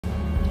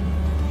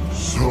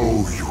So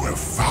you have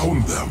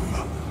found them.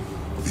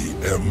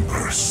 The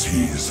Ember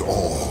sees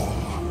all.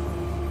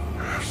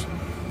 Yes.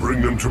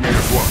 Bring them to me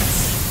at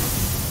once.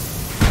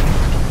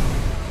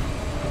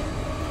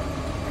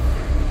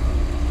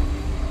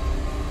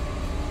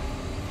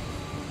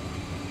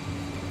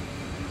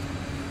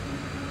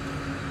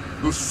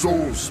 The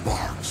soul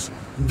sparks.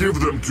 Give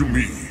them to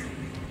me.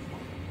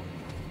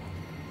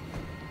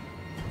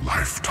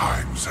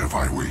 Lifetimes have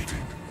I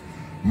waited.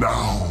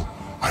 Now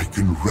I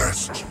can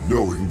rest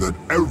knowing that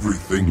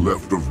everything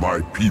left of my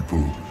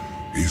people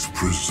is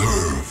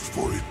preserved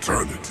for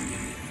eternity.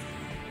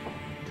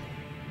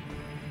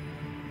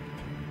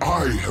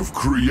 I have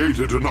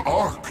created an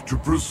ark to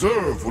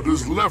preserve what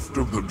is left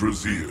of the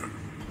Brazier.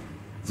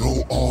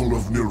 Though all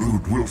of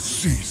Nirud will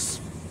cease,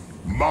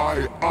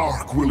 my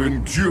ark will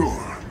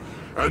endure,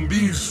 and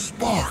these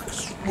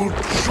sparks will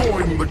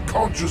join the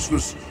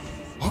consciousness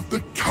of the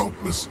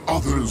countless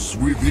others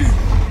within.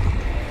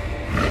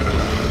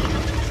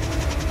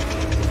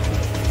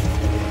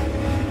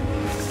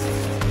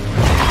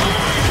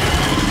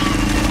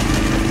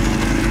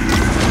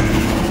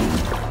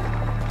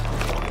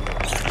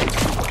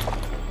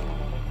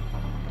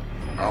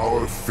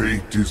 Our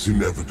fate is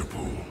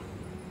inevitable.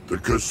 The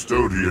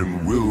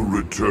Custodian will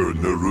return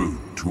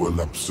Nirud to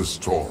Alepsis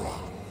Torah.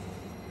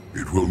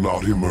 It will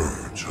not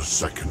emerge a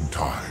second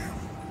time.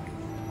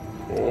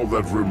 All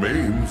that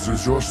remains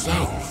is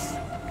yourself.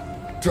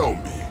 Tell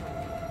me,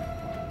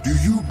 do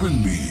you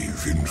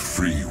believe in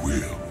free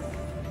will?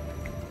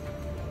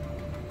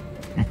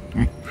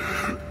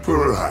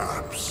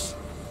 Perhaps.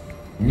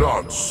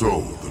 Not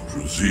so the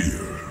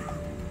Brazier.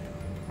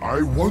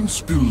 I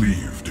once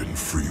believed in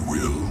free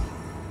will.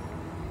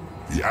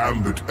 The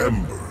Ambit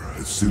Ember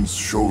has since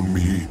shown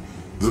me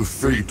the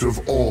fate of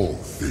all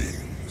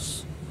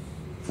things.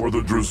 For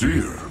the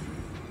Brazier,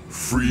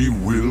 free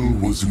will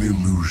was an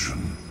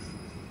illusion.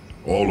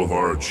 All of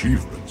our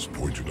achievements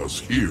pointed us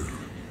here,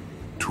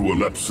 to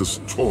Alepsis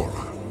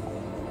Torah.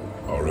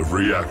 Our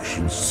every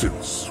action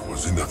since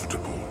was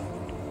inevitable.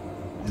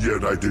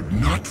 Yet I did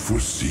not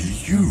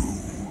foresee you.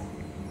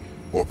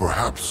 Or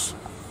perhaps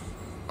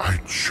I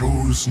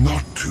chose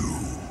not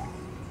to.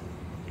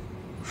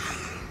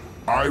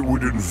 I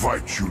would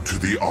invite you to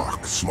the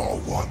Ark, small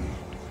one.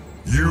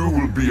 You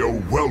will be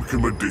a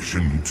welcome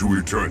addition to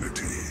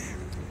eternity.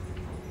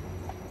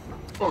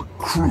 A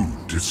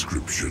crude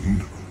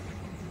description.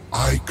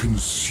 I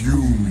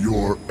consume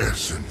your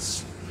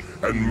essence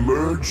and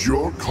merge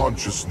your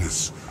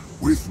consciousness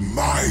with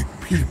my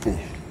people.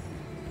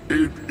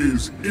 It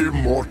is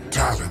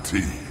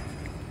immortality.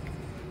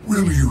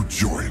 Will you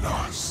join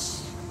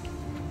us?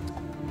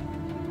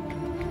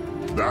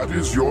 That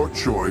is your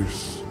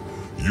choice.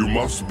 You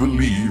must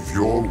believe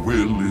your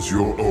will is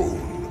your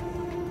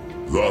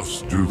own.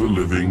 Thus do the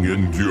living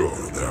endure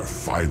their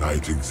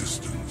finite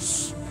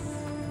existence.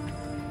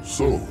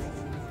 So,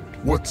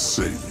 what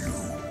say you?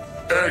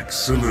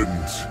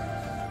 Excellent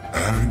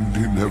and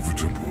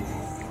inevitable.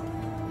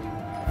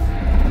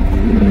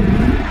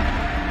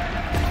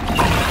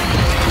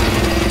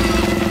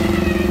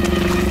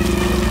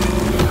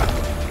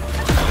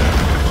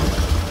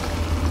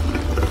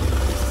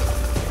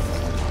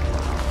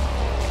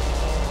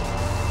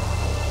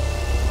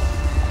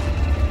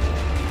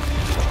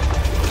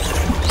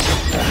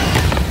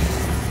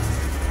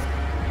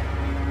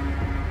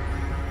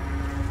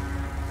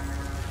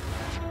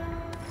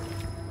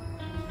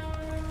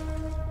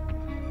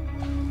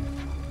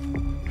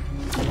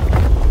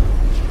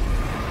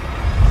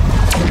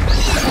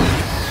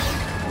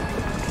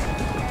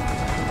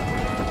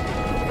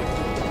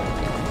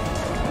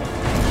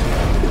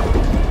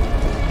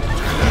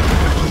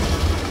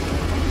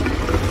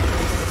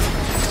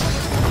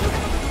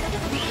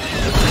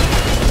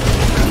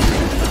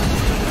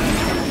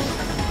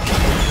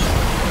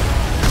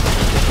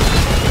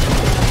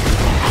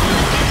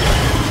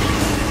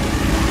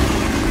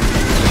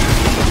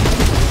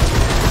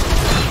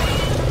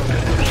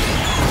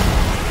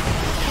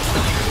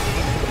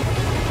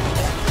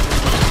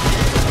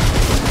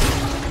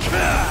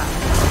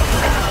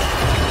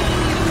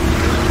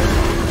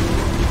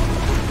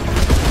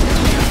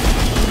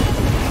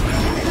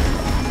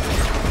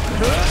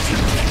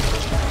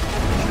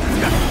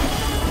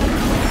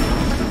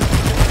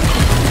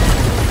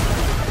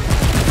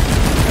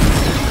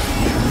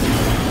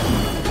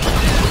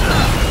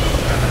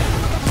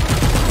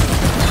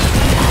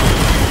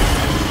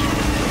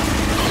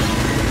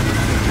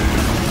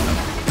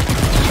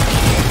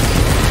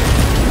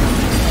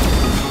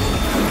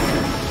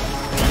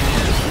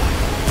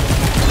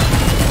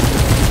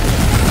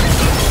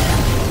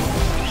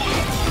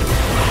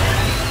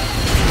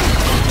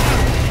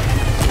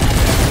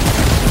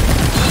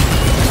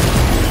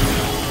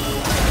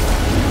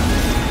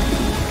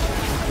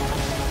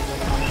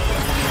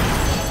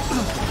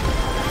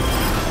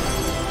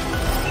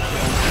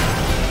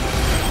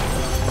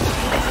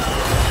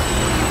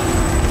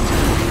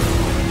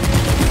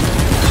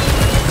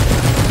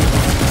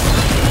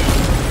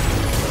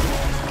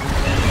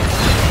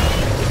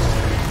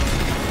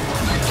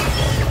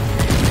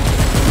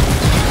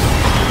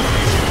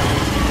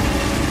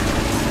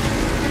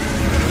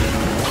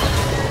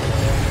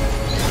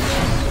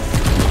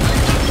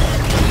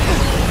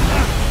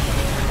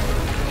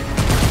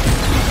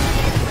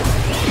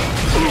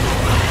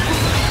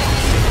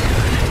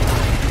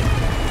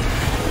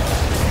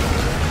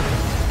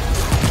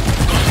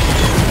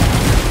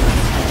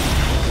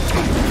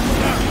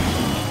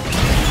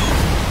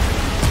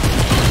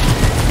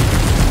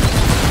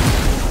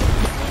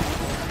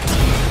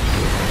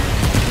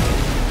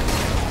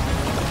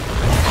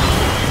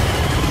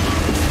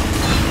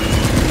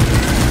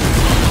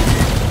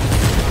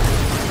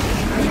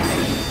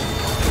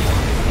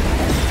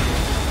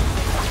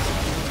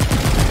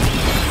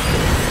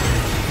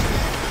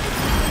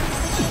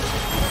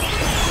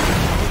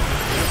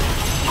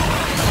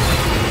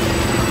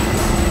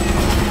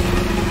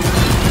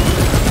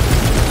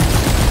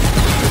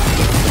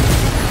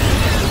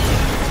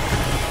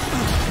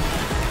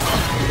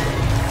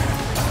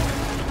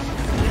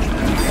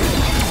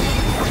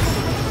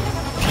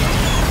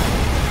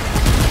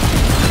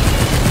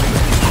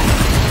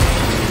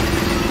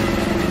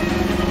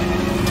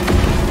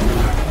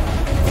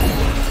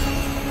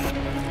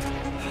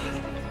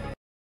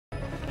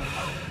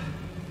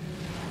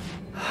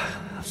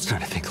 was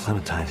starting to think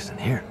Clementine isn't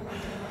here.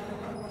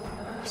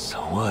 So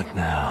what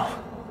now?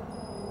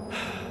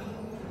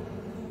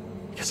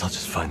 Guess I'll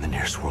just find the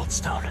nearest world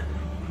stone.